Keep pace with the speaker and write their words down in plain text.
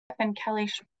and Kelly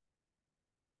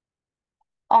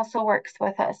also works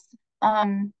with us.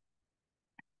 Um,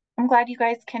 I'm glad you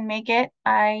guys can make it.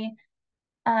 I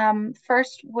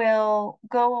first will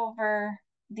go over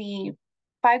the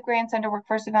 5 grants under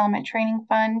Workforce Development Training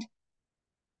Fund,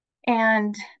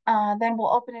 and then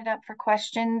we'll open it up for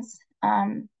questions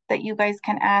that you guys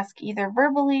can ask either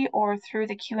verbally or through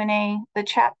the Q&A, the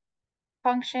chat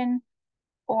function,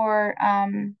 or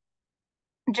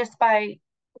just by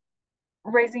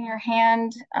raising your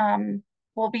hand.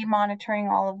 We'll be monitoring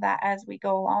all of that as we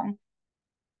go along.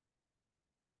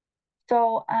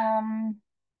 So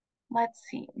let's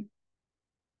see.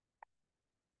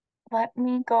 Let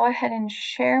me go ahead and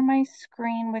share my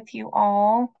screen with you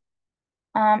all.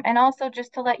 And also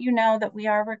just to let you know that we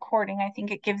are recording. I think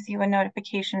it gives you a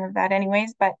notification of that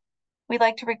anyways, but we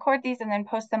like to record these and then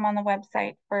post them on the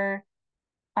website for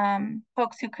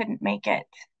folks who couldn't make it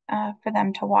for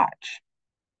them to watch.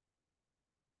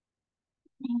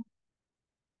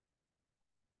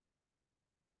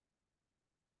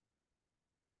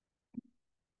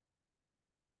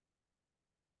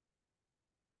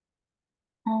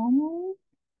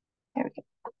 There we go.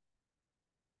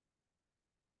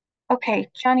 Okay,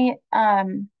 Johnny,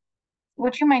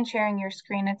 would you mind sharing your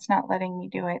screen? It's not letting me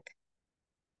do it.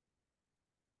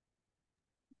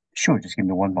 Sure, just give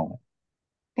me one moment.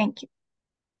 Thank you.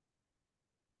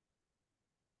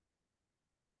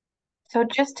 So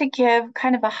just to give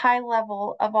kind of a high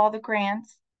level of all the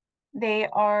grants, they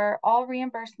are all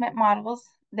reimbursement models.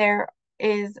 There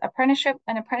is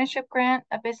an apprenticeship grant,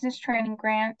 a business training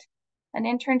grant, an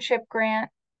internship grant,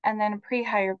 and then a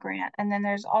pre-hire grant. And then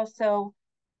there's also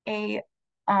a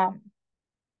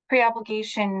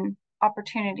pre-obligation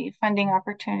opportunity, funding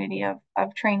opportunity of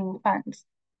training funds.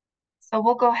 So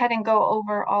we'll go ahead and go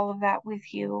over all of that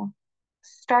with you,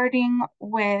 starting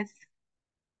with,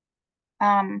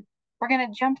 we're going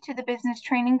to jump to the business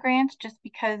training grant just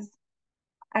because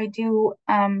I do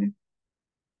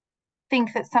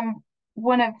think that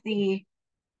one of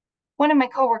my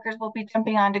coworkers will be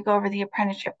jumping on to go over the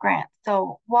apprenticeship grant.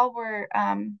 So while we're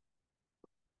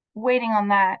waiting on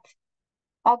that,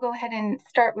 I'll go ahead and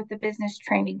start with the business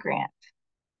training grant.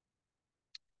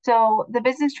 So the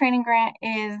business training grant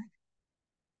is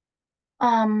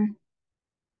the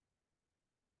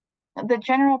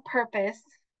general purpose.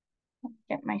 Let me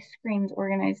get my screens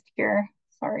organized here.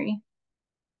 Sorry.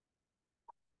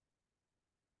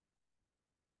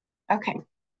 Okay.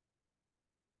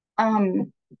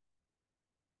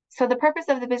 So the purpose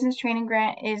of the business training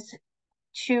grant is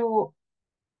to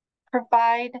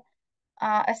provide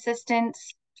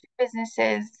assistance to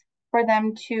businesses for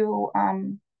them to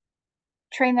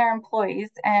train their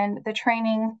employees, and the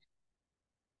training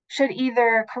should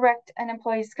either correct an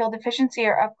employee's skill deficiency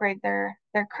or upgrade their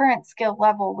current skill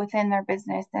level within their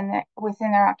business and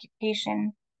within their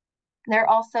occupation.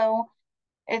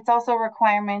 It's also a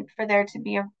requirement for there to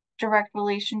be a direct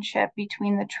relationship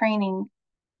between the training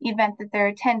event that they're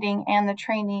attending and the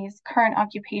trainee's current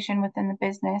occupation within the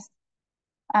business.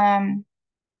 And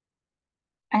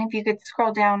if you could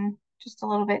scroll down just a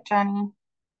little bit, Johnny.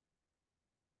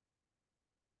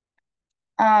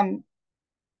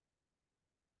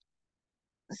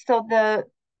 So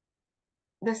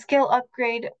the skill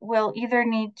upgrade will either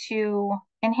need to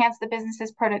enhance the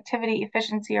business's productivity,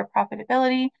 efficiency, or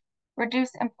profitability,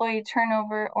 reduce employee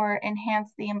turnover, or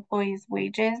enhance the employee's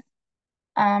wages.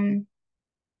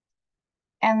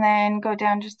 And then go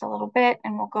down just a little bit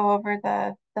and we'll go over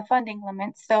the funding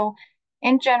limits. So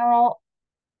in general,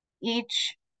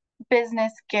 each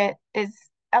business is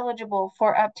eligible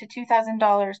for up to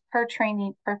 $2,000 per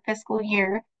trainee per fiscal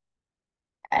year.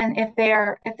 And if they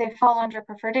fall under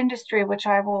preferred industry, which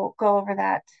I will go over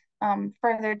that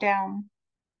further down,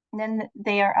 then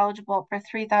they are eligible for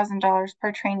 $3,000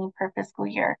 per trainee per fiscal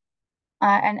year.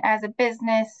 And as a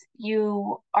business,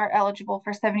 you are eligible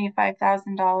for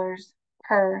 $75,000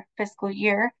 per fiscal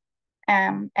year.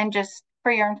 And just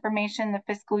for your information, our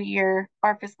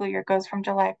fiscal year goes from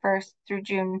July 1st through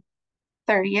June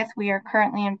 30th. We are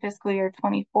currently in fiscal year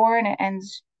 24 and it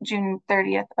ends June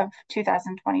 30th of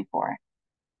 2024.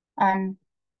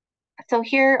 So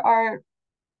here are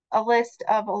a list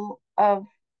of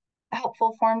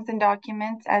helpful forms and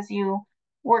documents as you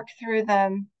work through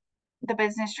the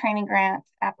business training grant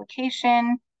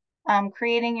application,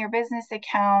 creating your business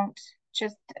account,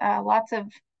 just lots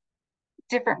of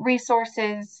different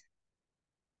resources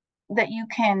that you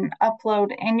can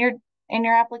upload in your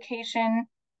application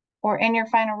or in your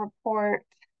final report.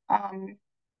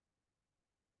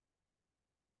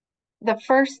 The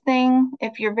first thing,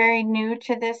 if you're very new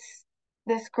to this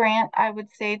grant, I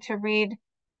would say to read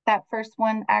that first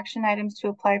one, action items to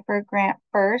apply for a grant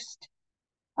first.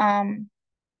 And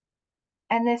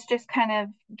this just kind of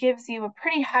gives you a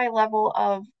pretty high level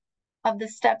of the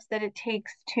steps that it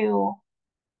takes to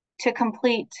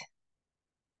complete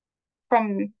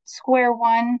from square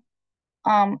one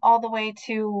all the way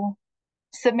to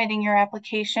submitting your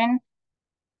application.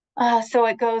 So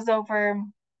it goes over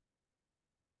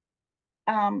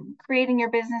creating your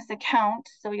business account.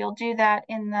 So you'll do that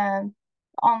in the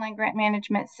online grant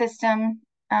management system.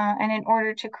 And in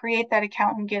order to create that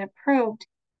account and get approved,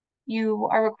 you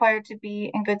are required to be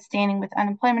in good standing with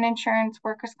unemployment insurance,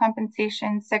 workers'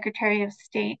 compensation, Secretary of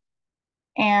State,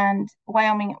 and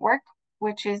Wyoming at Work,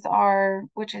 which is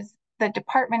the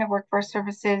Department of Workforce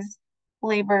Services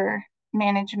labor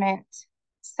management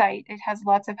site. It has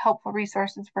lots of helpful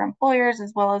resources for employers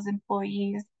as well as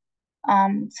employees.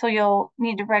 So you'll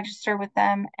need to register with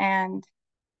them and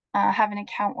have an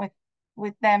account with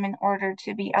them in order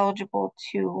to be eligible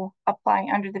to apply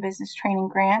under the business training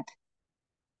grant.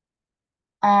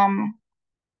 And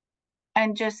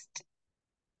just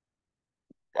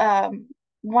um,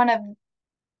 one of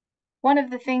one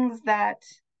of the things that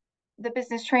the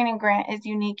business training grant is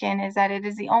unique in is that it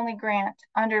is the only grant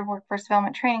under Workforce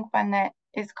Development Training Fund that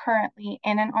is currently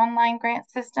in an online grant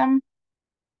system.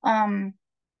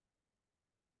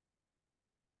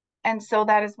 And so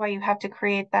that is why you have to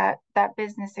create that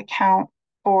business account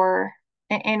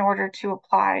in order to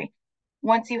apply.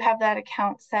 Once you have that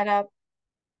account set up,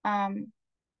 um,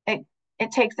 it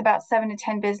it takes about 7 to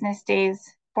 10 business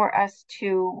days for us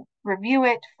to review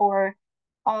it, for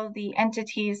all of the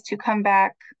entities to come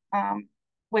back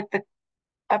with the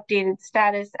updated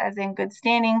status as in good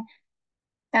standing,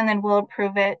 and then we'll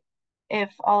approve it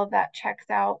if all of that checks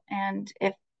out and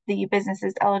if the business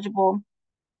is eligible.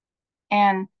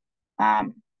 And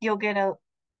you'll get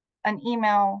an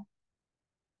email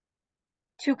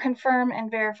to confirm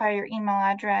and verify your email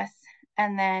address.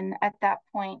 And then at that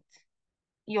point,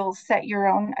 you'll set your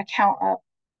own account up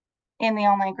in the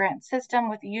online grant system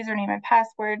with a username and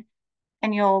password,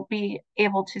 and you'll be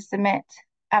able to submit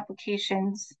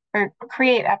applications or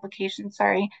create applications,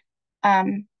 sorry,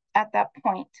 at that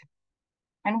point.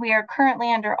 And we are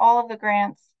currently under all of the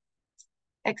grants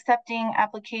accepting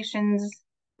applications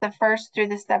the 1st through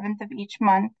the 7th of each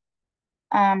month.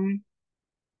 And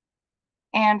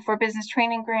for business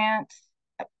training grants,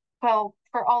 well,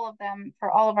 for all of them,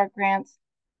 for all of our grants,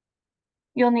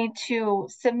 you'll need to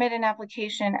submit an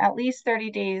application at least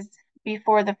 30 days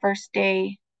before the first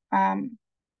day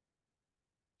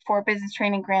for business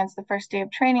training grants, the first day of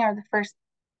training or the first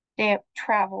day of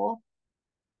travel.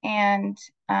 And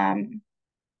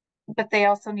but they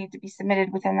also need to be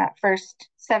submitted within that first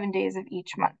 7 days of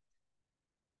each month.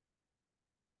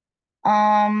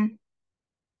 And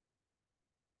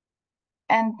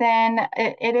then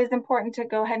it is important to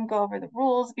go ahead and go over the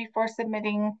rules before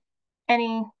submitting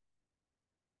any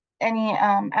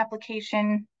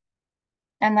application,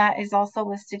 and that is also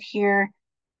listed here.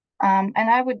 And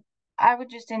I would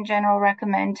just in general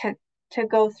recommend to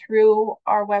go through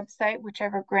our website,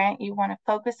 whichever grant you want to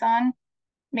focus on.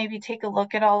 Maybe take a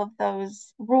look at all of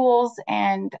those rules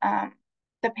and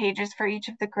the pages for each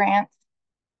of the grants,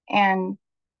 and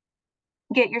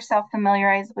get yourself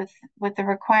familiarized with the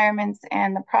requirements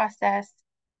and the process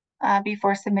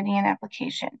before submitting an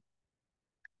application.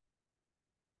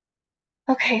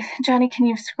 Okay, Johnny, can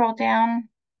you scroll down?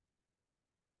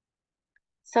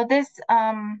 So this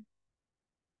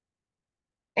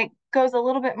it goes a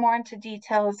little bit more into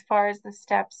detail as far as the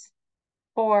steps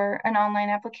for an online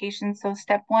application. So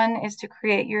step one is to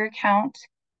create your account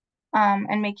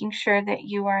and making sure that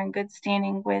you are in good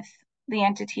standing with the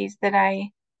entities that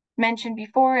I mentioned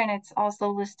before, and it's also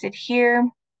listed here.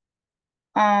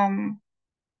 And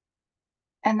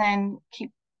then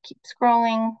keep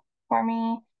scrolling for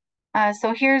me.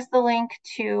 So here's the link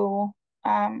to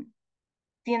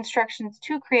the instructions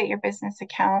to create your business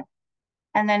account.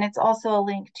 And then it's also a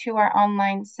link to our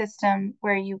online system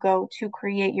where you go to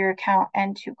create your account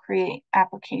and to create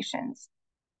applications.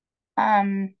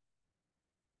 And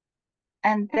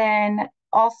then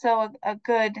also a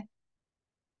good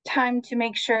time to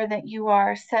make sure that you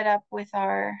are set up with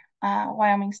our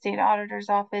Wyoming State Auditor's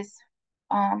Office,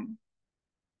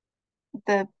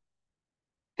 the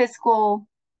fiscal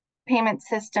payment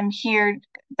system here.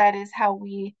 That is how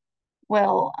we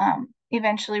will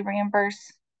eventually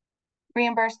reimburse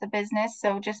the business.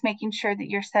 So just making sure that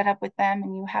you're set up with them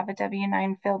and you have a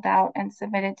W-9 filled out and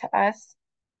submitted to us,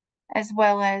 as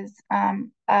well as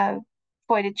a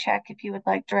voided check if you would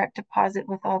like direct deposit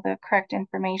with all the correct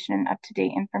information and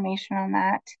up-to-date information on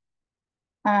that.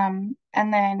 And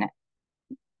then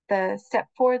the step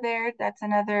 4 there. That's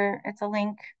another, it's a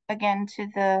link again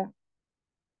to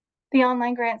the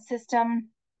online grant system.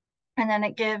 And then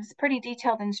it gives pretty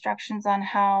detailed instructions on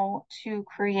how to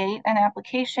create an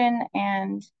application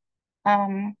and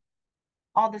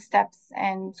all the steps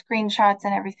and screenshots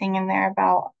and everything in there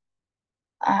about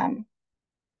um,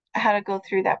 how to go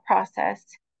through that process.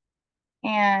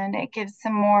 And it gives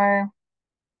some more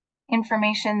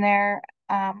information there.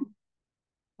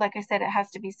 Like I said, it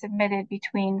has to be submitted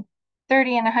between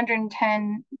 30 and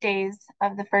 110 days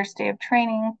of the first day of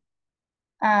training.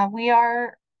 We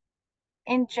are,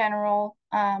 in general,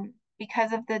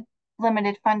 because of the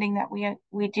limited funding that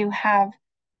we do have,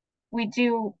 we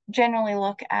do generally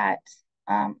look at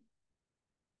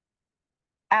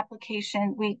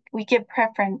application. We give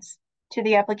preference to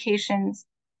the applications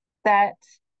that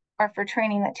are for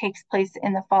training that takes place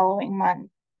in the following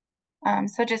month.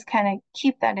 So just kind of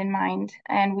keep that in mind.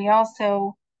 And we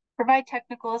also provide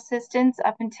technical assistance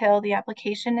up until the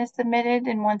application is submitted.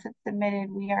 And once it's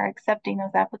submitted, we are accepting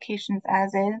those applications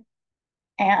as is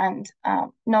and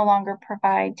no longer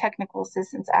provide technical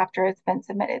assistance after it's been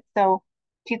submitted. So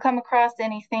if you come across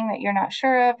anything that you're not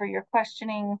sure of or you're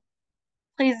questioning,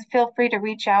 please feel free to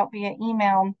reach out via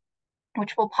email,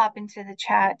 which will pop into the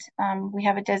chat. We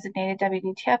have a designated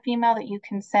Wdtf email that you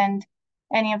can send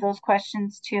any of those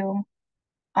questions to,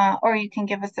 or you can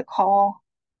give us a call,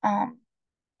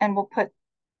 and we'll put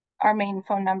our main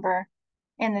phone number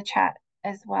in the chat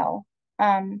as well.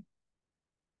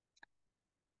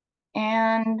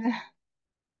 And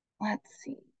let's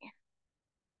see.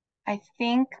 I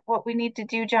think what we need to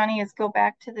do, Johnny, is go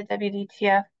back to the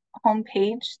WDTF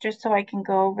homepage just so I can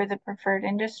go over the preferred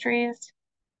industries.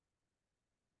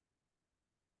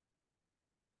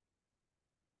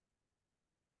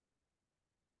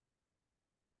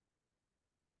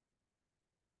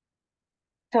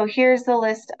 So here's the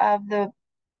list of the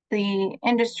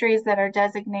industries that are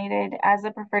designated as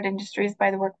the preferred industries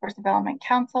by the Workforce Development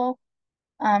Council.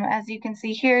 As you can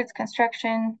see here, it's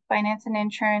construction, finance and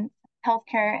insurance,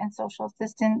 healthcare and social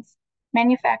assistance,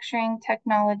 manufacturing,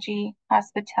 technology,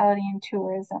 hospitality, and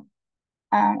tourism.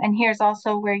 And here's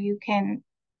also where you can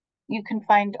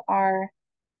find our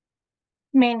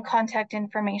main contact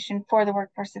information for the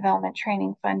Workforce Development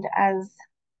Training Fund as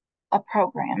a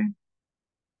program.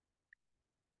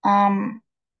 I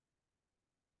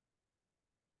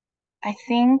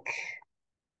think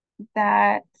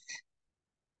that,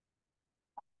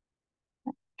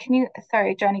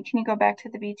 sorry, Johnny, can you go back to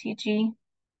the BTG?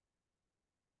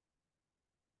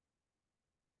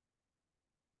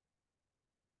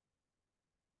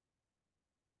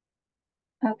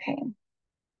 Okay.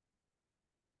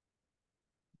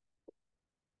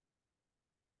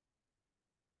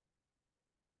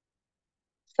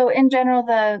 So in general,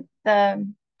 the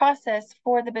process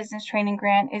for the business training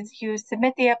grant is you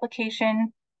submit the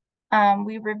application,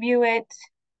 we review it,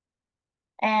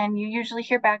 and you usually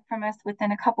hear back from us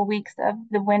within a couple weeks of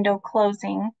the window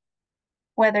closing,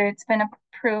 whether it's been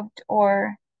approved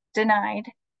or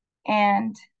denied.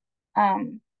 And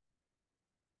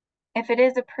if it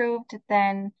is approved,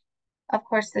 then of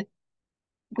course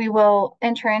we will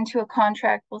enter into a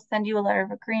contract. We'll send you a letter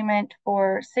of agreement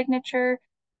for signature.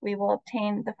 We will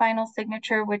obtain the final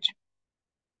signature, which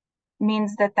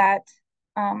means that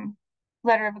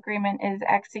letter of agreement is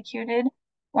executed.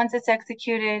 Once it's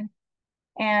executed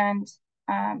and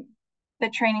the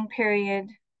training period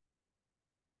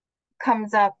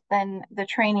comes up, then the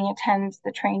trainee attends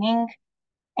the training,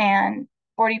 and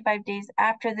 45 days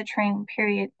after the training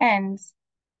period ends,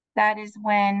 that is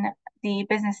when the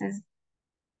businesses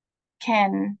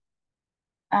can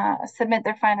submit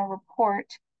their final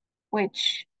report,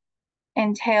 which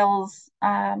entails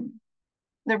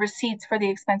the receipts for the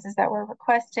expenses that were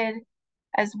requested,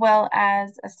 as well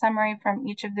as a summary from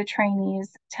each of the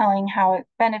trainees telling how it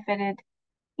benefited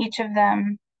each of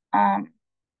them,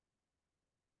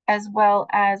 as well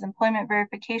as employment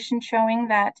verification showing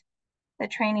that the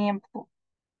trainee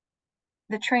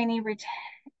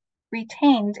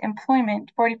retained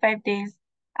employment 45 days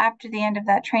after the end of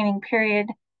that training period,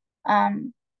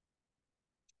 along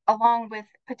with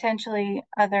potentially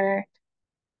other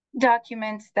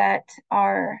documents that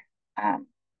are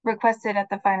requested at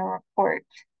the final report.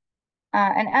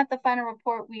 And at the final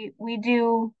report, we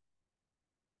do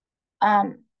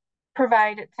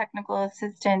provide technical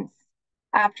assistance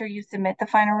after you submit the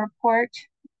final report.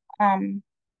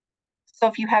 So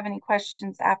if you have any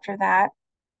questions after that,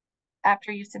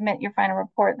 after you submit your final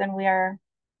report, then we are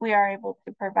able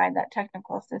to provide that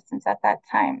technical assistance at that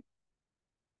time.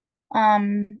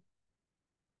 And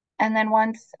then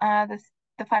once the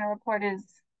final report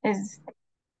is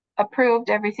approved,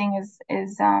 everything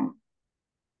is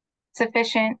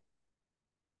sufficient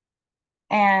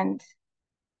and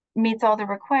meets all the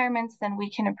requirements, then we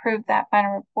can approve that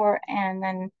final report and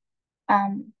then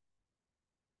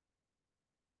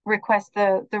request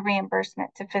the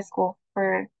reimbursement to fiscal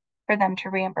for them to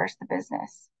reimburse the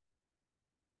business.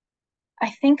 I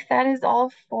think that is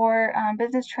all for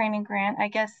business training grant. I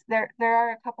guess there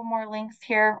are a couple more links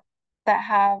here that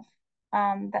have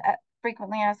the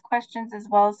frequently asked questions as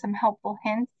well as some helpful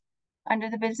hints under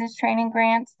the business training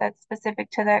grants that's specific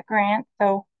to that grant.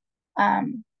 So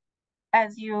um,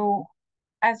 as you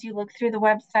look through the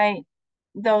website,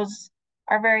 those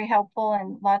are very helpful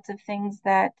and lots of things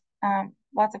that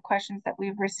lots of questions that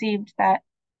we've received that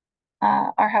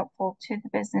are helpful to the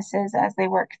businesses as they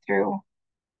work through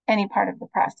any part of the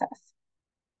process.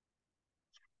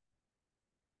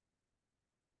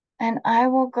 And I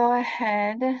will go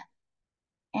ahead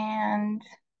and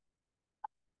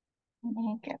let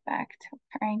me get back to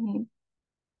where I need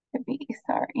to be,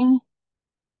 sorry.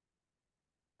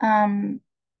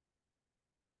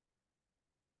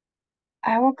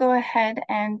 I will go ahead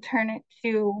and turn it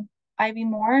to Ivy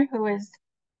Moore, who is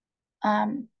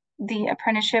the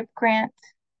apprenticeship grant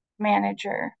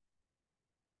manager.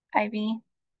 Ivy,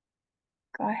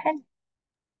 go ahead.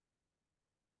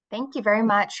 Thank you very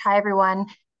much. Hi, everyone.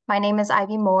 My name is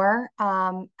Ivy Moore.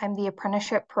 I'm the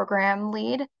apprenticeship program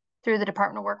lead through the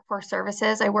Department of Workforce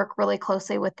Services. I work really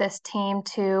closely with this team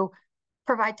to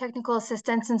provide technical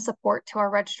assistance and support to our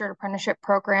registered apprenticeship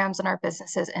programs and our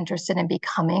businesses interested in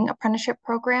becoming apprenticeship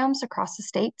programs across the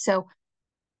state. So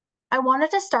I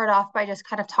wanted to start off by just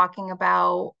kind of talking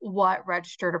about what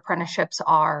registered apprenticeships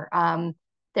are.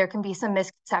 There can be some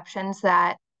misconceptions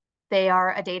that they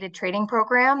are a dated training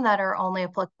program that are only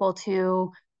applicable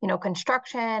to,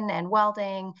 construction and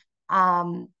welding.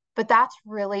 But that's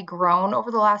really grown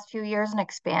over the last few years and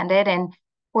expanded. And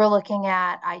we're looking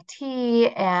at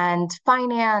IT and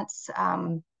finance,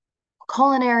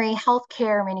 culinary,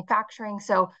 healthcare, manufacturing.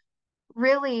 So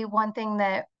really one thing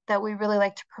that we really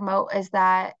like to promote is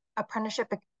that apprenticeship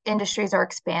industries are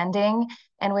expanding,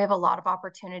 and we have a lot of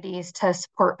opportunities to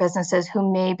support businesses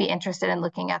who may be interested in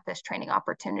looking at this training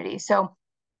opportunity. So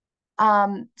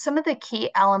some of the key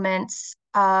elements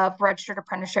of registered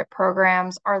apprenticeship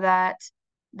programs are that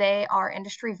they are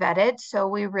industry vetted. So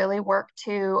we really work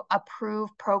to approve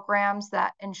programs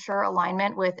that ensure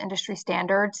alignment with industry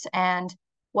standards and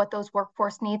what those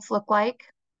workforce needs look like.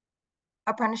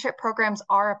 Apprenticeship programs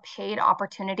are a paid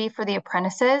opportunity for the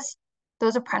apprentices.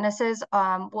 Those apprentices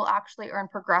will actually earn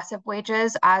progressive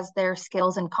wages as their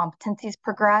skills and competencies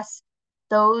progress.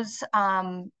 Those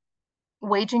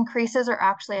wage increases are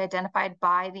actually identified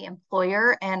by the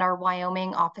employer and our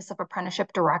Wyoming Office of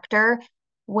Apprenticeship Director.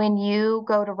 When you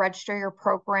go to register your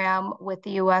program with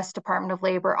the U.S. Department of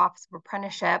Labor Office of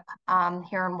Apprenticeship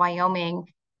here in Wyoming,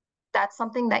 that's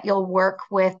something that you'll work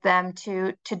with them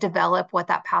to develop what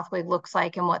that pathway looks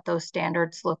like and what those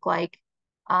standards look like.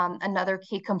 Another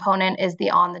key component is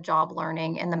the on-the-job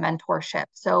learning and the mentorship.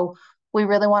 So we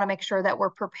really want to make sure that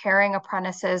we're preparing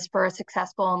apprentices for a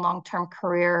successful and long-term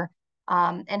career.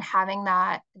 And having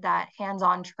that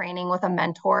hands-on training with a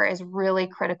mentor is really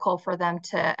critical for them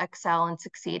to excel and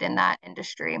succeed in that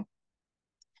industry.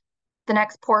 The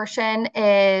next portion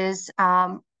is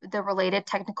the related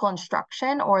technical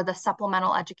instruction or the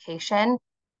supplemental education.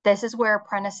 This is where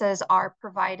apprentices are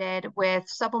provided with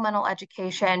supplemental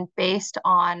education based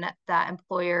on the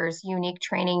employer's unique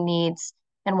training needs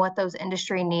and what those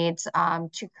industry needs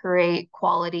to create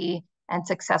quality and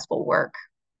successful work.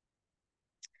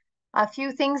 A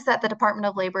few things that the Department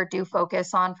of Labor do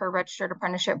focus on for registered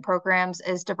apprenticeship programs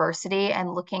is diversity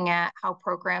and looking at how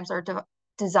programs are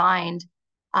designed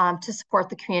to support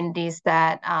the communities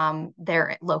that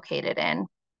they're located in.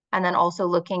 And then also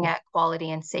looking at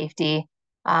quality and safety.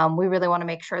 We really want to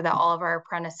make sure that all of our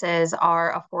apprentices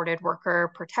are afforded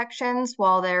worker protections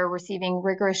while they're receiving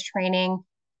rigorous training.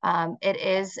 It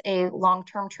is a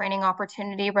long-term training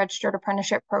opportunity, registered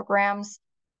apprenticeship programs,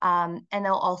 and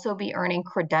they'll also be earning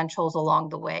credentials along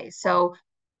the way. So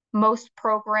most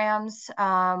programs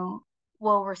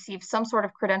will receive some sort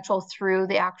of credential through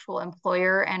the actual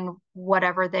employer and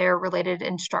whatever their related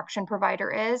instruction provider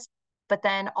is. But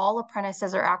then all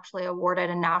apprentices are actually awarded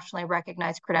a nationally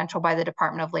recognized credential by the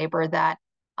Department of Labor that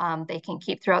they can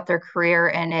keep throughout their career.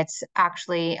 And it's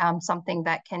actually something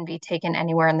that can be taken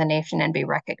anywhere in the nation and be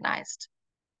recognized.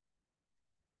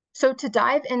 So to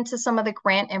dive into some of the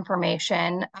grant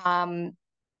information, the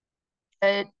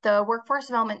Workforce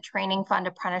Development Training Fund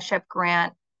Apprenticeship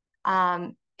Grant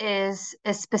is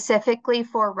specifically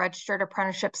for registered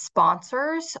apprenticeship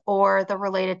sponsors or the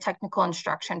related technical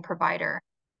instruction provider.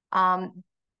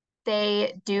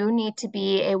 They do need to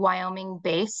be a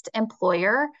Wyoming-based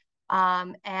employer,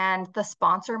 and the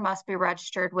sponsor must be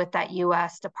registered with that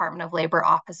U.S. Department of Labor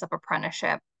Office of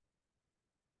Apprenticeship.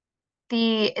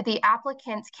 The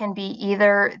applicants can be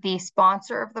either the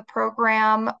sponsor of the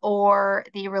program or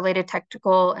the related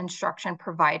technical instruction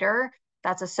provider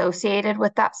that's associated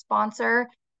with that sponsor.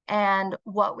 And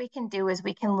what we can do is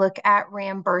we can look at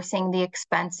reimbursing the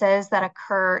expenses that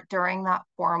occur during that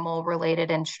formal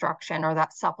related instruction or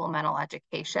that supplemental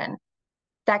education.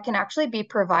 That can actually be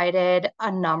provided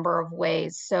a number of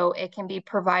ways. So it can be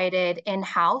provided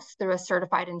in-house through a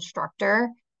certified instructor.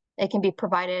 It can be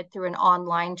provided through an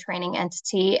online training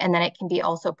entity, and then it can be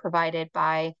also provided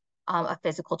by a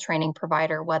physical training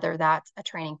provider, whether that's a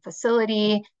training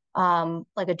facility,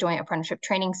 like a joint apprenticeship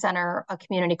training center, a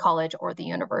community college, or the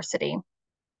university.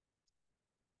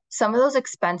 Some of those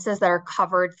expenses that are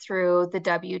covered through the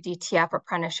Wdtf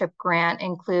apprenticeship grant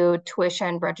include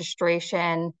tuition,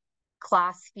 registration,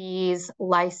 class fees,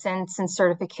 license and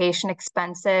certification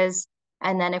expenses.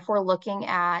 And then if we're looking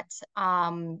at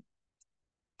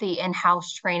the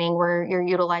in-house training where you're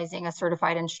utilizing a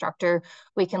certified instructor,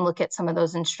 we can look at some of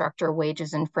those instructor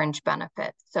wages and fringe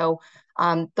benefits. So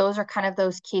those are kind of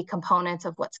those key components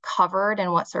of what's covered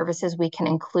and what services we can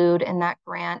include in that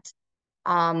grant.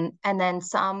 And then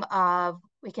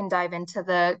we can dive into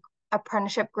the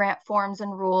apprenticeship grant forms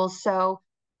and rules. So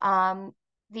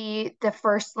the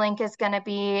first link is going to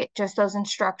be just those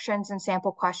instructions and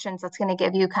sample questions. That's going to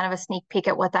give you kind of a sneak peek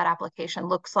at what that application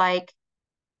looks like.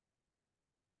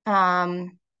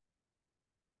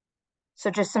 So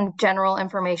just some general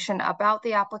information about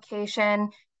the application.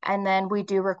 And then we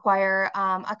do require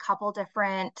a couple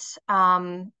different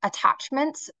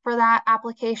attachments for that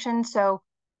application. So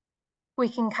we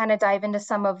can kind of dive into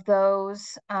some of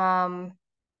those.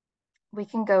 We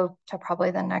can go to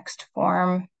probably the next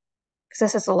form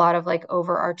because this is a lot of like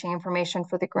overarching information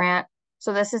for the grant.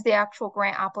 So this is the actual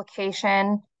grant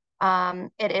application.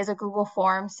 It is a Google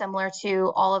form similar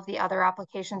to all of the other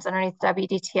applications underneath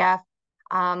WDTF.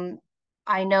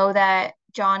 I know that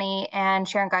Johnny and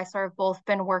Sharon Geisler have both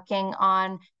been working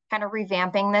on kind of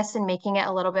revamping this and making it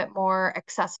a little bit more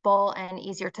accessible and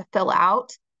easier to fill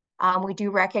out. We do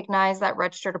recognize that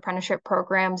registered apprenticeship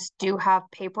programs do have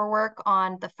paperwork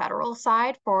on the federal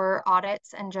side for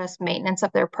audits and just maintenance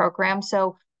of their program.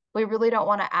 So we really don't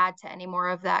want to add to any more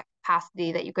of that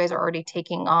capacity that you guys are already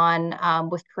taking on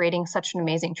with creating such an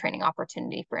amazing training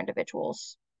opportunity for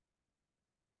individuals.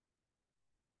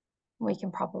 We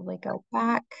can probably go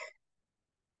back.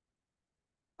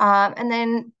 And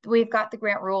then we've got the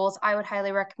grant rules. I would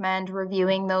highly recommend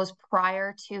reviewing those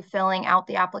prior to filling out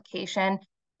the application.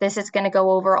 This is going to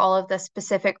go over all of the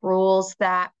specific rules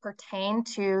that pertain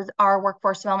to our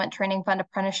Workforce Development Training Fund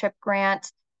apprenticeship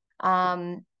grant.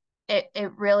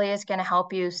 It really is going to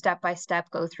help you step by step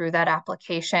go through that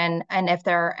application. And if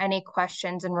there are any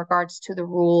questions in regards to the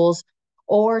rules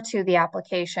or to the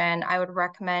application, I would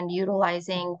recommend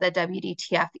utilizing the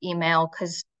WDTF email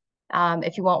because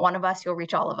if you want one of us, you'll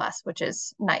reach all of us, which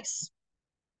is nice.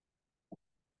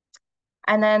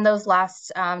 And then those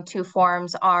last two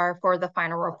forms are for the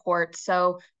final report.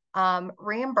 So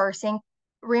reimbursement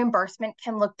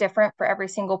can look different for every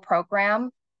single program.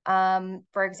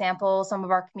 For example, some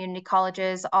of our community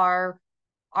colleges are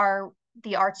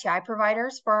the RTI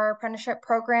providers for our apprenticeship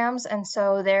programs. And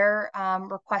so they're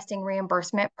requesting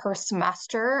reimbursement per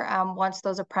semester. Once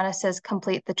those apprentices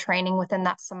complete the training within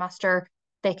that semester,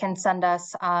 they can send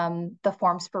us the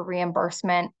forms for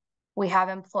reimbursement. We have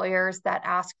employers that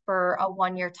ask for a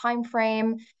 1-year time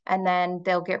frame, and then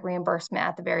they'll get reimbursement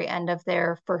at the very end of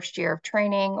their first year of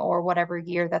training or whatever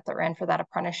year that they're in for that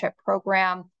apprenticeship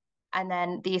program. And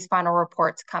then these final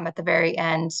reports come at the very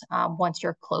end once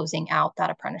you're closing out that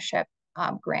apprenticeship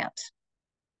grant.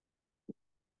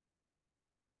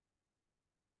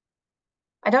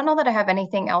 I don't know that I have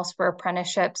anything else for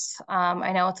apprenticeships.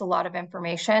 I know it's a lot of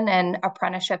information, and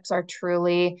apprenticeships are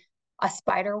truly a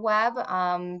spider web.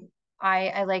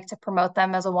 I like to promote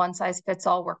them as a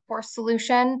one-size-fits-all workforce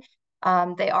solution.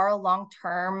 They are a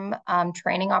long-term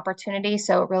training opportunity,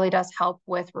 so it really does help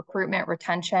with recruitment,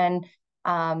 retention,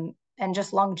 and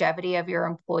just longevity of your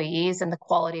employees and the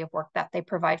quality of work that they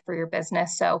provide for your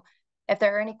business. So if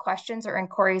there are any questions or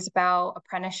inquiries about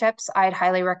apprenticeships, I'd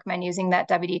highly recommend using that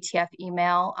WDTF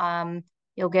email.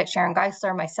 You'll get Sharon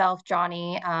Geisler, myself,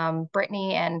 Johnny,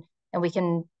 Brittany, and we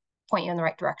can point you in the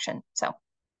right direction. So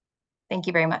thank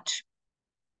you very much.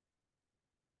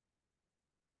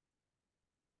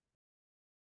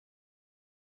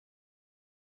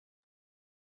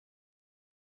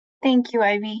 Thank you,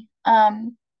 Ivy.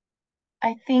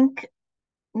 I think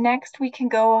next we can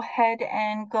go ahead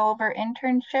and go over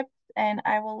internships, and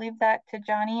I will leave that to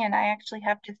Johnny, and I actually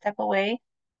have to step away.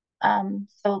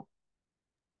 So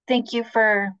thank you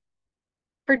for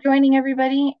joining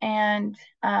everybody, and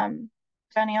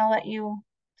Johnny, I'll let you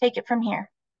take it from here.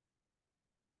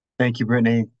 Thank you,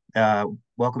 Brittany.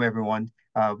 Welcome, everyone.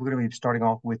 We're going to be starting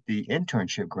off with the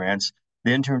internship grants.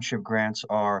 The internship grants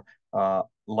are,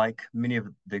 like many of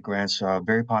the grants,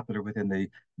 very popular within the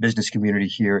business community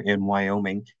here in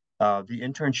Wyoming. The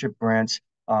internship grants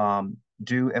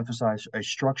do emphasize a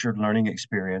structured learning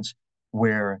experience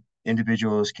where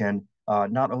individuals can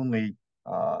not only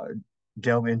uh,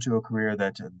 delve into a career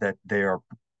that they are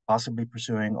possibly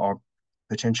pursuing or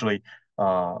potentially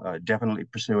definitely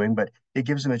pursuing, but it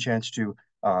gives them a chance to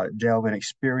delve and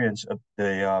experience of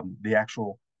the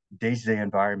actual day-to-day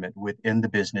environment within the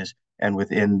business and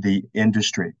within the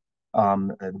industry.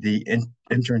 The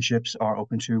internships are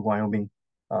open to Wyoming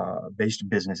based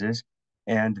businesses,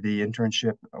 and the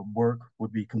internship work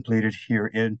would be completed here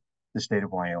in the state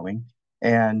of Wyoming.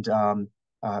 And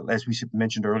as we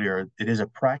mentioned earlier, it is a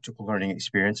practical learning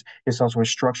experience. It's also a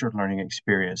structured learning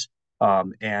experience.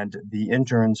 And the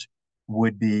interns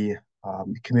would be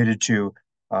committed to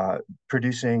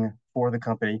producing for the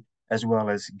company as well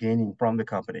as gaining from the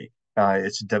company.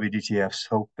 It's WDTF's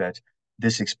hope that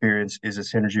this experience is a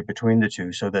synergy between the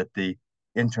two so that the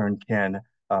intern can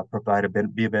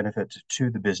be a benefit to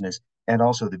the business, and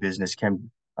also the business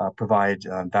can provide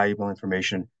valuable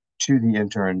information to the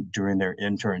intern during their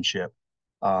internship.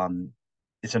 Um,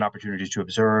 it's an opportunity to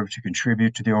observe, to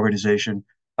contribute to the organization,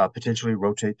 potentially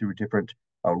rotate through different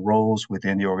roles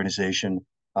within the organization.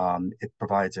 It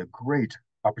provides a great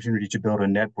opportunity to build a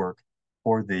network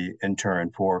for the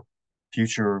intern for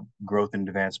future growth and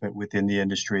advancement within the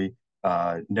industry,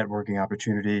 networking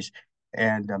opportunities,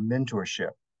 and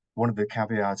mentorship. One of the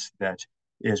caveats that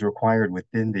is required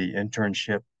within the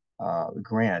internship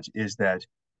grant is that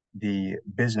the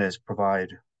business provide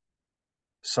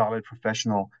solid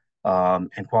professional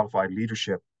and qualified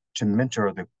leadership to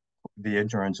mentor the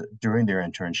interns during their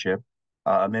internship.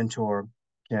 A mentor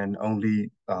can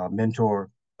only mentor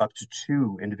up to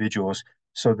two individuals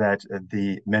so that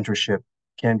the mentorship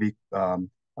can be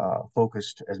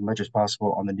focused as much as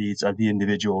possible on the needs of the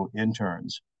individual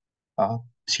interns.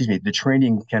 The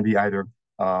training can be either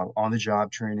on the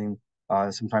job training.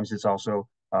 Sometimes it's also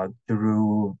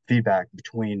through feedback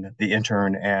between the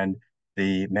intern and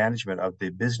the management of the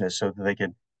business so that they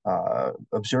can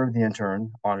observe the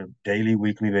intern on a daily,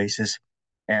 weekly basis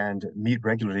and meet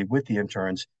regularly with the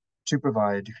interns to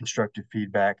provide constructive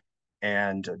feedback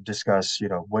and discuss,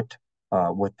 what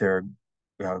their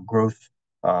growth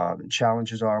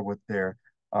challenges are, what they're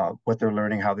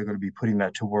learning, how they're going to be putting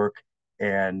that to work,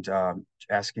 and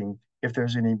asking if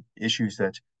there's any issues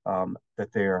that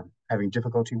they're having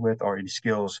difficulty with, or any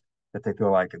skills that they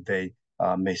feel like they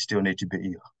may still need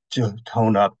to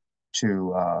tone up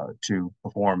to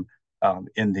perform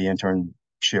in the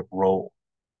internship role.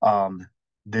 Um,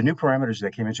 the new parameters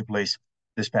that came into place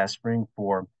this past spring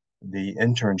for the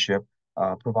internship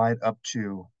provide up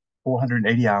to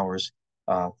 480 hours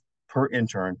uh, per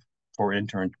intern per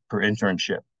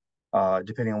internship,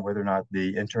 depending on whether or not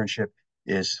the internship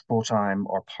is full time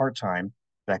or part time.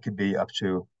 That could be up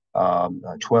to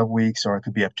 12 weeks, or it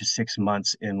could be up to 6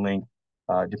 months in length,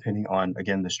 depending on,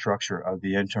 again, the structure of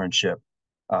the internship.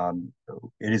 Um,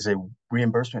 it is a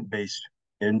reimbursement based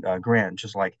grant,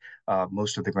 just like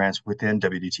most of the grants within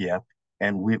WDTF,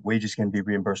 and wages can be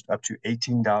reimbursed up to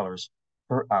 $18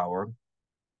 per hour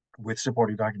with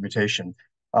supporting documentation.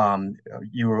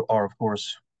 You are, of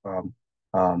course, um,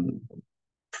 um,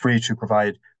 free to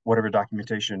provide whatever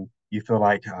documentation you feel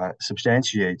like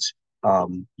substantiates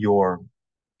your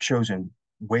chosen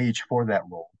wage for that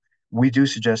role. We do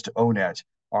suggest ONET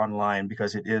online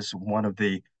because it is one of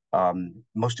the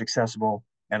most accessible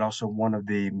and also one of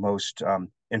the most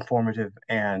informative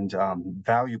and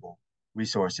valuable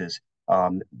resources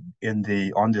in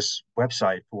the on this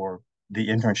website for the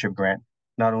internship grant.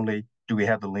 Not only do we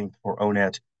have the link for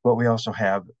ONET, but we also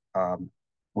have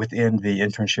within the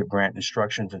internship grant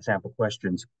instructions and sample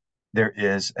questions, there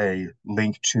is a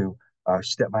link to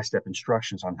step-by-step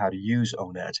instructions on how to use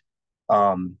ONET.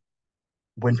 Um,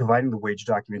 when providing the wage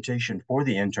documentation for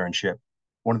the internship,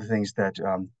 one of the things that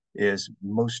is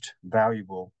most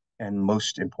valuable and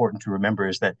most important to remember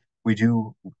is that we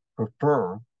do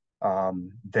prefer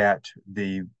that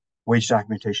the wage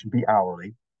documentation be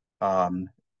hourly, um,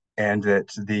 and that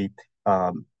the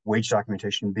wage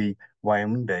documentation be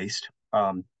Wyoming based.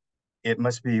 It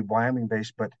must be Wyoming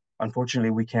based, but unfortunately,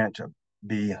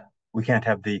 be we can't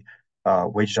have the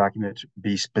wage document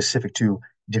be specific to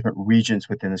different regions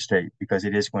within the state because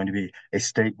it is going to be a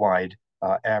statewide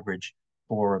average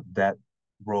for that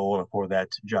role or for that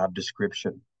job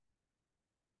description.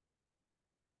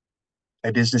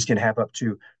 A business can have up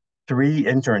to 3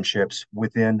 internships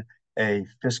within a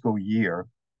fiscal year.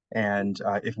 And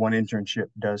if one internship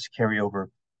does carry over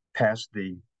past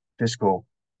the fiscal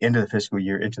into the fiscal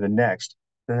year into the next,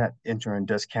 then that intern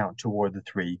does count toward the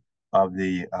three of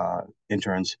the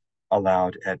interns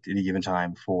allowed at any given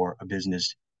time for a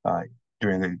business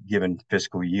during a given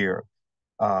fiscal year.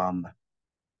 Um,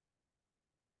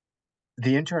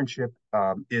 the internship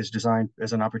is designed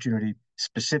as an opportunity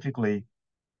specifically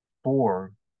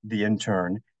for the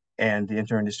intern, and the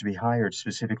intern is to be hired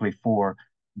specifically for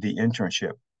the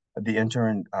internship. The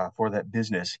intern for that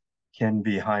business can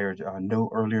be hired no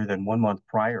earlier than 1 month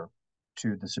prior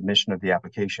to the submission of the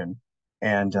application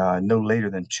and no later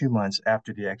than 2 months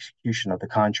after the execution of the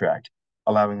contract,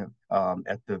 allowing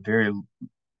at the very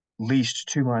least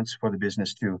 2 months for the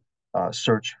business to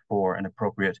search for an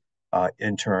appropriate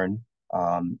intern,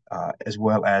 as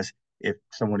well as if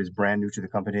someone is brand new to the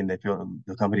company and they feel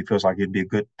the company feels like it'd be a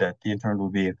good that the intern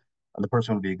will be the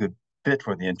person will be a good fit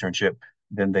for the internship,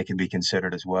 then they can be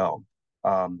considered as well.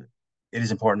 Um, it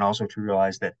is important also to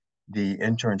realize that the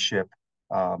internship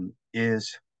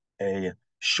is a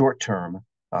short-term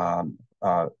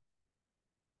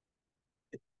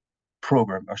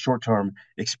program, a short-term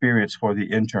experience for the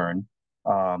intern.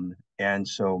 And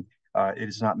so it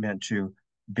is not meant to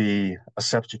be a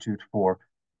substitute for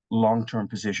long-term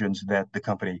positions that the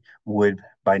company would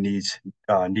by needs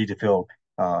need to fill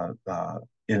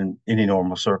in any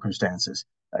normal circumstances.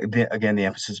 Again, the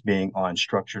emphasis being on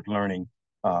structured learning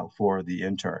for the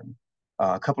intern.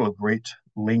 A couple of great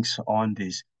links on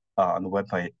these on the web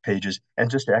pages.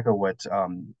 And just to echo what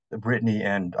Brittany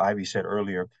and Ivy said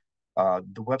earlier,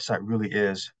 the website really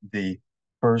is the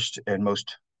first and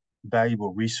most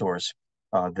valuable resource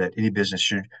that any business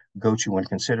should go to when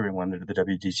considering one of the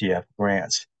WDTF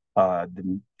grants.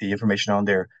 The information on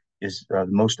there is the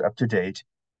most up to date,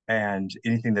 and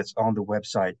anything that's on the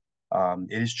website,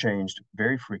 it is changed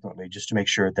very frequently just to make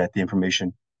sure that the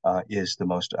information is the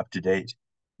most up to date.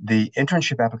 The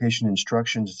internship application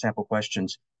instructions and sample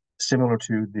questions, similar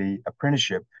to the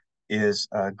apprenticeship, is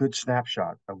a good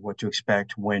snapshot of what to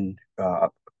expect when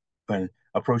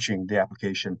approaching the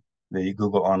application, the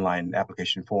Google Online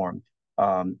application form.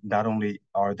 Not only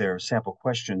are there sample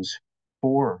questions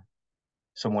for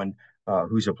someone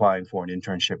who's applying for an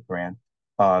internship grant,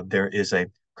 there is a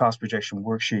cost projection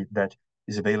worksheet that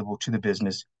is available to the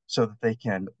business so that they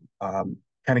can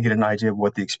kind of get an idea of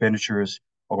what the expenditures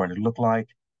are going to look like,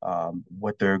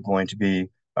 what they're going to be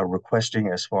requesting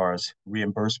as far as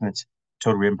reimbursements,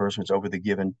 total reimbursements over the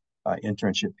given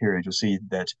internship period. You'll see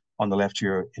that on the left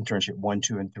here, internship 1,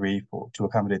 2, and 3 to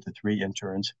accommodate the 3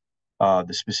 interns,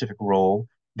 the specific role.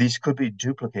 These could be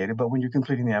duplicated, but when you're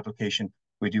completing the application,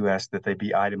 we do ask that they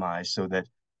be itemized so that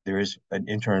there is an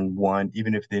intern 1,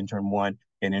 even if the intern 1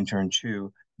 and intern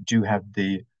 2 do have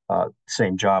the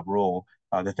same job role,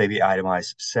 that they be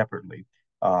itemized separately.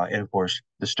 And of course,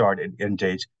 the start and end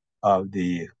date of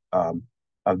the um,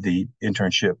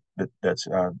 internship that's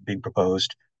being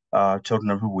proposed, total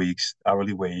number of weeks,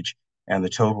 hourly wage, and the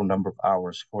total number of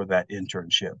hours for that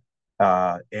internship.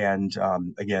 And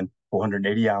again,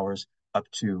 480 hours up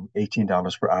to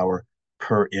 $18 per hour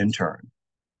per intern.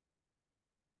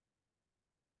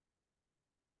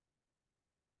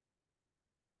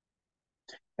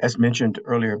 As mentioned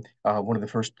earlier, one of the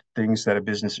first things that a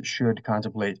business should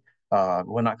contemplate,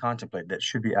 well, not contemplate, that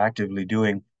should be actively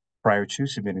doing prior to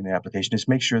submitting the application is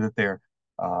make sure that they're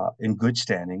in good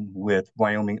standing with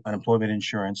Wyoming unemployment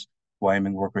insurance,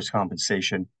 Wyoming workers'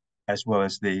 compensation, as well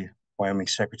as the Wyoming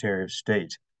Secretary of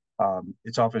State.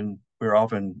 We're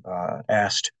often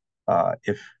asked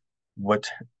if what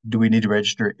do we need to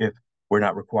register if we're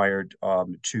not required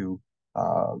to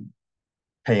uh,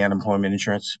 pay unemployment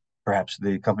insurance. Perhaps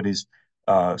the company's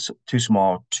too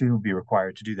small to be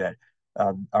required to do that.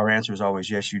 Our answer is always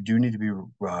yes, you do need to be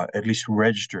at least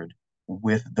registered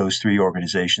with those 3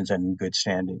 organizations and in good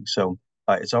standing. So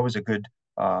it's always a good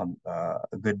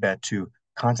bet to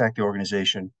contact the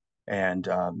organization and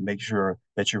make sure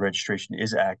that your registration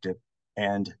is active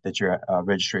and that your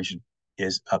registration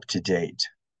is up to date.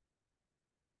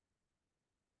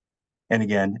 And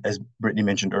again, as Brittany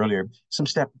mentioned earlier, some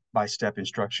step-by-step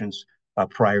instructions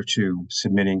prior to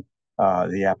submitting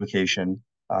the application.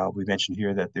 We mentioned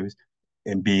here that there was,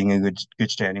 in being in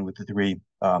good standing with the 3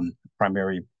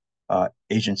 primary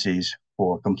agencies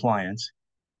for compliance.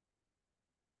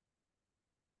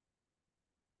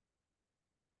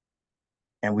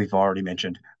 And we've already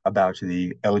mentioned about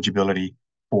the eligibility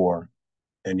for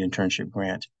an internship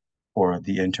grant for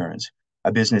the interns.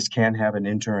 A business can have an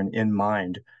intern in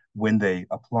mind when they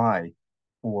apply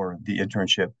for the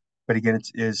internship. But again, it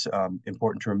is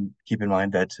important to keep in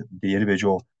mind that the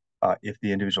individual, if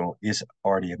the individual is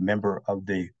already a member of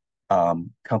the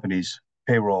company's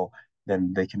payroll,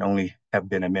 then they can only have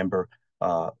been a member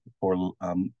for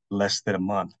less than a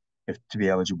month if to be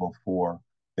eligible for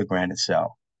the grant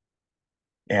itself.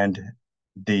 And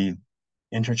the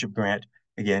internship grant,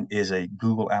 again, is a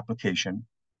Google application.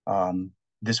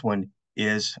 This one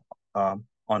is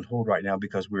on hold right now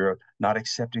because we're not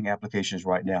accepting applications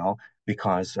right now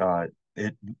because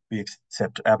we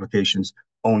accept applications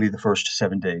only the first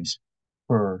 7 days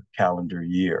per calendar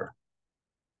year.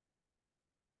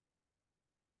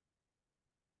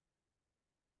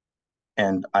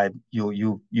 And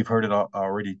you've heard it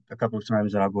already a couple of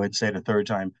times, and I'll go ahead and say it a third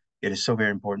time. It is so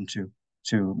very important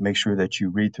to make sure that you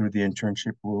read through the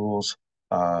internship rules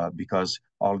because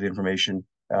all of the information,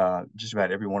 just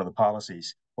about every one of the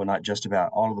policies, well, not just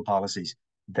about all of the policies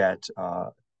that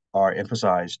are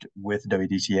emphasized with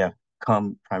WDTF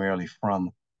come primarily from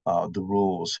the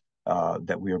rules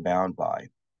that we are bound by.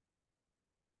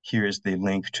 Here is the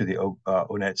link to the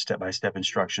ONET step-by-step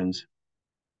instructions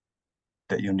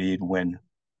that you'll need when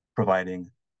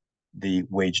providing the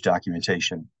wage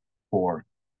documentation for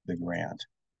the grant.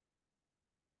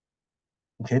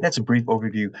 Okay, that's a brief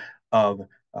overview of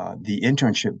the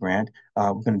internship grant.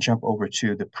 We're going to jump over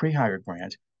to the pre-hire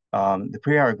grant. The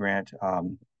pre-hire grant,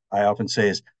 I often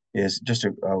say, is just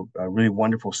a really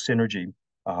wonderful synergy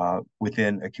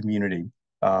within a community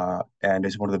and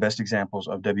is one of the best examples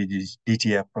of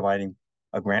WDTF providing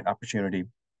a grant opportunity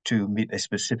to meet a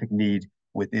specific need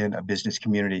within a business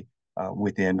community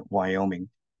within Wyoming.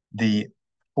 The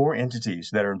four entities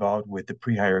that are involved with the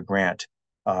pre-hire grant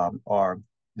are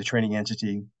the training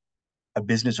entity, a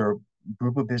business or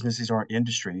group of businesses or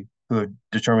industry who have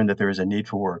determined that there is a need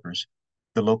for workers,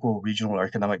 the local, regional, or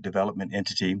economic development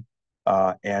entity,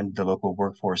 and the local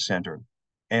workforce center.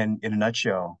 And in a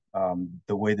nutshell,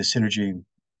 the way the synergy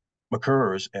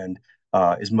occurs and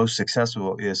is most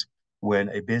successful is when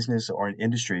a business or an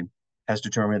industry has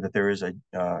determined that there is a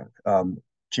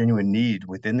genuine need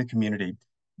within the community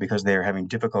because they are having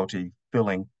difficulty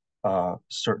filling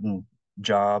certain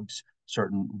jobs,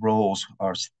 certain roles,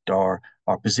 or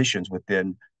positions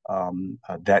within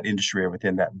that industry or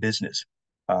within that business.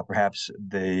 Perhaps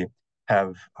they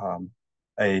have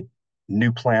a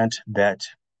new plant that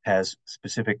has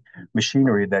specific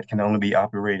machinery that can only be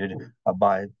operated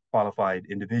by qualified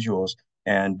individuals,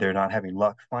 and they're not having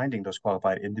luck finding those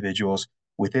qualified individuals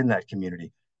within that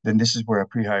community. Then this is where a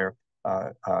pre-hire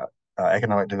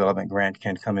economic development grant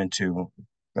can come into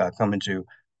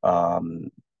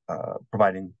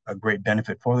providing a great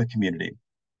benefit for the community.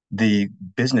 The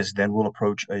business then will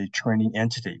approach a training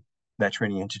entity. That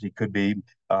training entity could be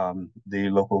the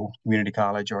local community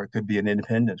college, or it could be an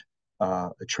independent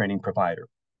training provider.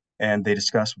 And they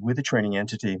discuss with the training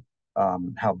entity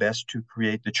how best to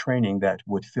create the training that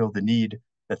would fill the need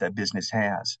that that business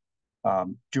has.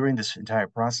 During this entire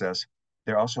process,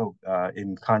 they're also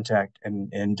in contact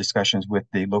and in discussions with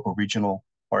the local, regional,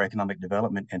 or economic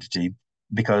development entity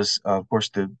because, of course,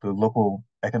 the local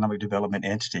economic development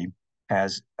entity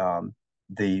has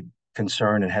the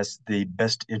concern and has the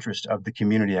best interest of the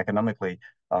community economically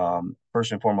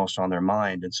first and foremost on their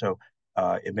mind. And so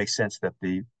it makes sense that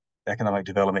the economic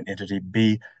development entity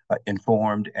be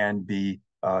informed and be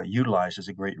utilized as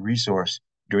a great resource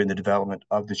during the development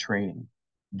of the training.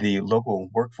 The local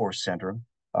workforce center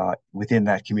within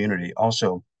that community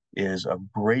also is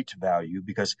of great value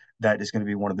because that is going to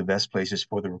be one of the best places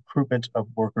for the recruitment of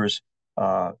workers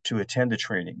to attend the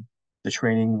training. The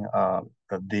training,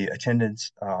 the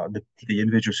attendance, the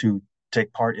individuals who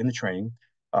take part in the training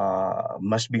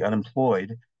must be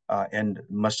unemployed and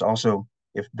must also,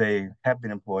 if they have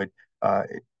been employed,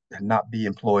 not be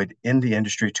employed in the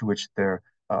industry to which they're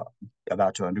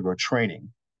about to undergo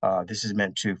training. This is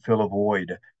meant to fill a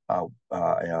void,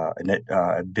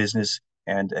 a business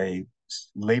and a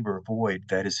labor void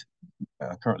that is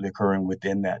currently occurring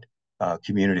within that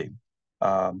community.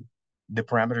 The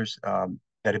parameters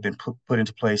that have been put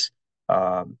into place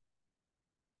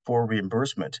for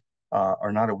reimbursement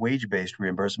are not a wage-based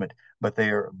reimbursement, but they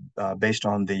are based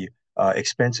on the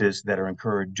expenses that are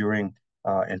incurred during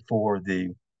and for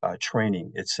the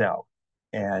training itself.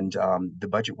 And the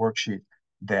budget worksheet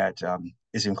that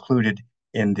is included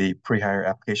in the pre-hire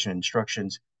application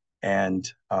instructions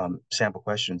and sample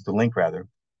questions, the link rather,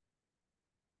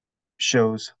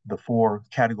 shows the four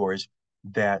categories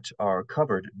that are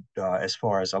covered as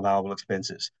far as allowable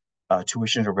expenses.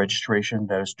 Tuition or registration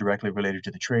that is directly related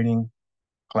to the training,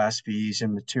 class fees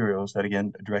and materials that,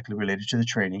 again, are directly related to the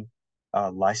training,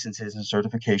 licenses and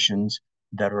certifications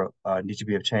that are need to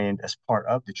be obtained as part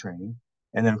of the training,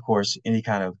 and then, of course, any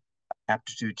kind of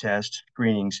aptitude test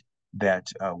screenings that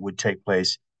would take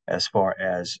place as far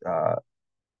as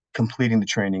completing the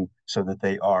training so that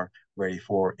they are ready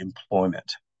for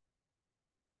employment.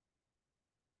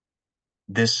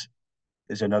 This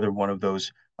is another one of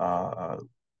those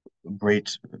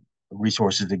great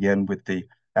resources, again, with the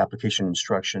application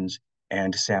instructions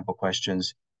and sample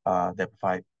questions that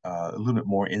provide a little bit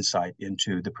more insight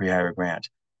into the pre-hire grant.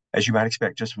 As you might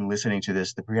expect, just from listening to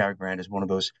this, the pre-hire grant is one of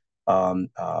those um,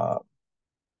 uh,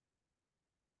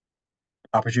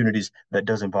 opportunities that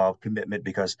does involve commitment,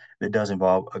 because it does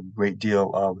involve a great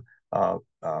deal of uh,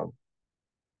 uh,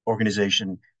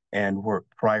 organization and work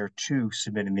prior to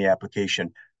submitting the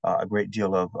application, a great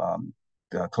deal of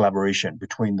collaboration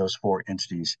between those four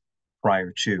entities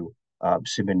prior to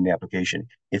submitting the application.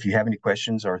 If you have any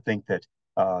questions or think that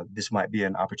this might be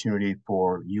an opportunity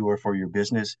for you or for your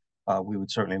business, we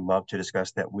would certainly love to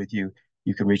discuss that with you.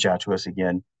 You can reach out to us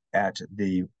again at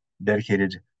the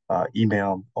dedicated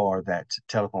email or that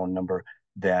telephone number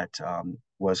that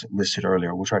was listed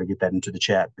earlier. We'll try to get that into the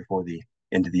chat before the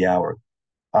end of the hour.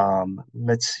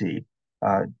 Let's see.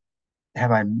 Uh,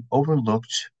 have I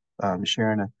overlooked,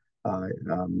 Sharon? I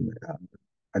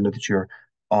know that you're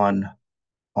on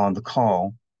on the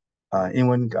call.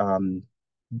 Anyone,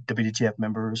 WDTF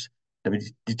members,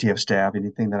 WDTF staff,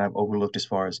 anything that I've overlooked as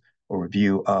far as a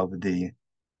review of the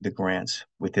grants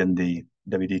within the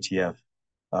WDTF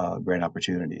grant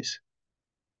opportunities?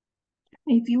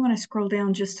 If you want to scroll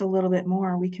down just a little bit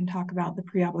more, we can talk about the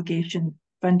pre-obligation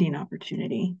funding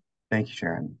opportunity. Thank you,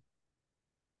 Sharon.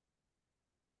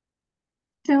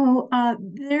 So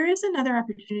there is another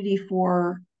opportunity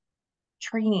for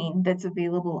training that's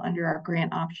available under our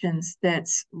grant options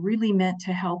that's really meant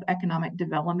to help economic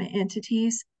development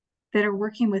entities that are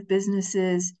working with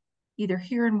businesses either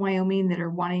here in Wyoming that are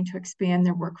wanting to expand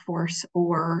their workforce,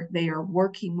 or they are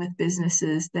working with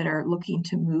businesses that are looking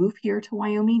to move here to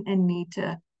Wyoming and need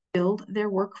to build their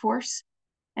workforce.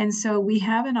 And so we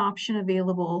have an option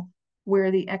available where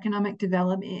the economic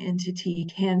development entity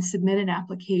can submit an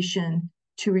application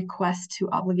to request to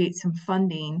obligate some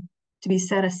funding to be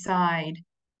set aside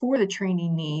for the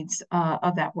training needs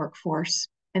of that workforce.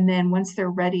 And then once they're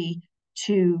ready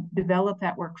to develop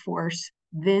that workforce,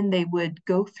 then they would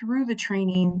go through the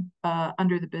training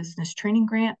under the business training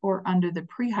grant or under the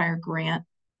pre-hire grant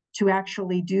to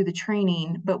actually do the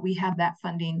training, but we have that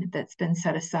funding that's been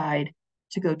set aside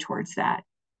to go towards that.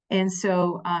 And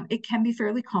so it can be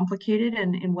fairly complicated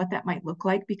in what that might look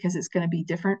like, because it's going to be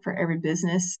different for every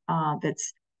business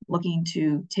that's looking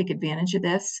to take advantage of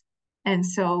this. And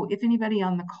so if anybody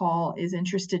on the call is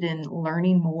interested in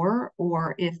learning more,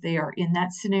 or if they are in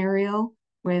that scenario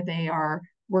where they are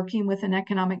working with an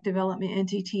economic development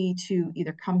entity to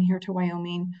either come here to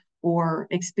Wyoming or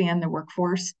expand their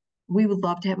workforce, we would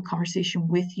love to have a conversation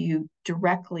with you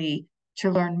directly to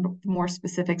learn more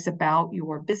specifics about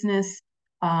your business.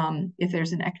 If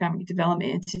there's an economic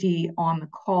development entity on the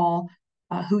call,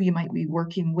 who you might be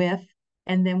working with,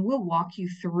 and then we'll walk you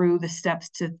through the steps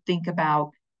to think about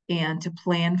and to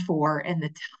plan for, and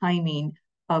the timing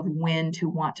of when to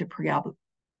want to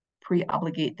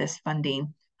pre-obligate this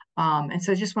funding. And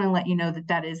so I just want to let you know that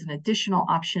that is an additional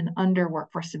option under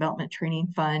Workforce Development Training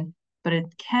Fund, but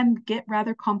it can get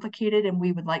rather complicated, and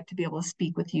we would like to be able to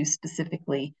speak with you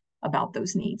specifically about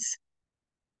those needs.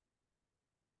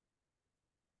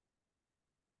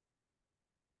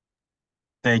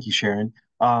 Thank you, Sharon.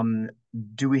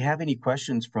 Do we have any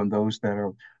questions from those that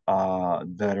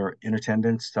are in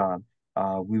attendance?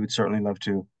 We would certainly love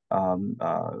to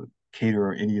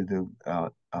cater any of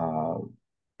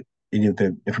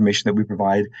the information that we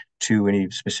provide to any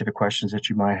specific questions that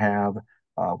you might have,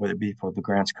 whether it be for the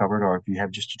grants covered, or if you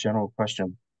have just a general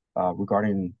question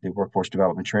regarding the Workforce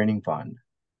Development Training Fund.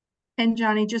 And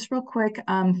Johnny, just real quick,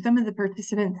 some of the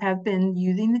participants have been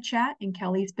using the chat, and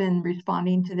Kelly's been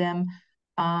responding to them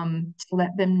to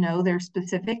let them know their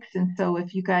specifics. And so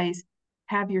if you guys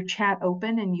have your chat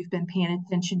open and you've been paying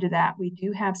attention to that, we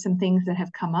do have some things that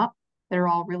have come up. They're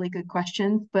all really good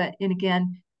questions. But and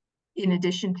again, in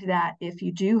addition to that, if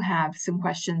you do have some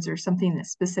questions or something that's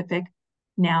specific,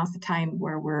 now's the time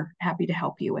where we're happy to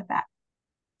help you with that.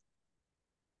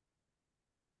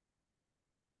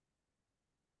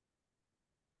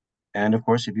 And of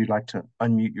course, if you'd like to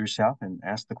unmute yourself and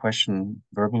ask the question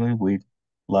verbally, we'd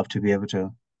love to be able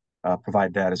to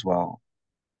provide that as well.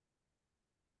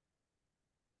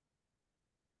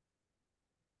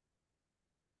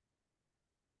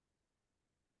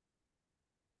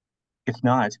 If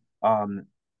not,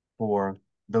 for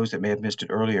those that may have missed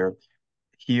it earlier,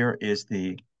 here is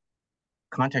the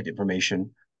contact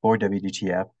information for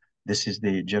WDTF. This is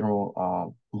the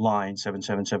general line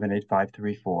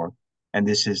 777-83534, and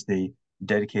this is the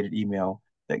dedicated email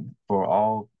that for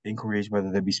all inquiries,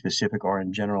 whether they be specific or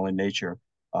in general in nature,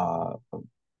 to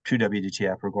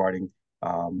WDTF regarding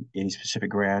any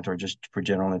specific grant or just for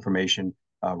general information,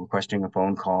 requesting a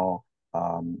phone call.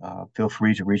 Feel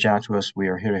free to reach out to us. We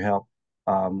are here to help.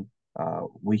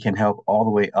 We can help all the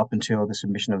way up until the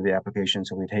submission of the application.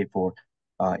 So we'd hate for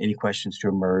any questions to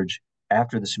emerge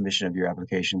after the submission of your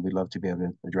application. We'd love to be able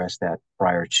to address that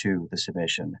prior to the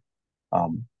submission.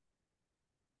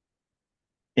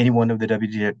 Anyone of the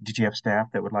WDTF staff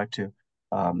that would like to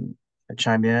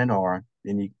chime in, or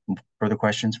any further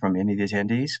questions from any of the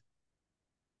attendees?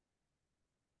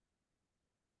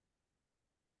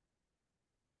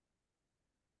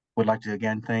 Would like to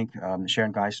again thank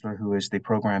Sharon Geisler, who is the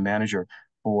program manager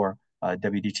for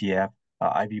WDTF,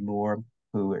 Ivy Moore,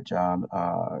 who did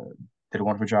a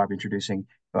wonderful job introducing,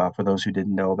 for those who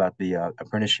didn't know about the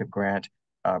apprenticeship grant,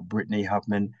 Brittany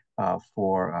Huffman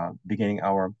for beginning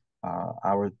our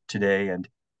hour today,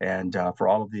 and for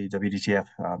all of the WDTF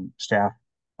staff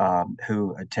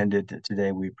who attended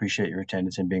today. We appreciate your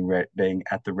attendance and being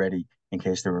at the ready in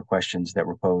case there were questions that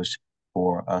were posed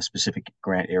for a specific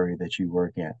grant area that you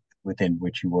work in, within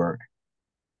which you work.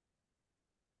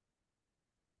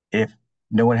 If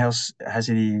no one else has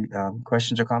any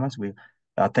questions or comments, we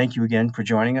thank you again for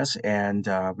joining us, and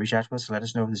reach out to us. Let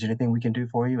us know if there's anything we can do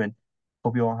for you, and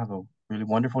hope you all have a really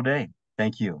wonderful day.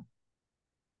 Thank you.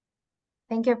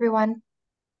 Thank you, everyone.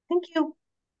 Thank you.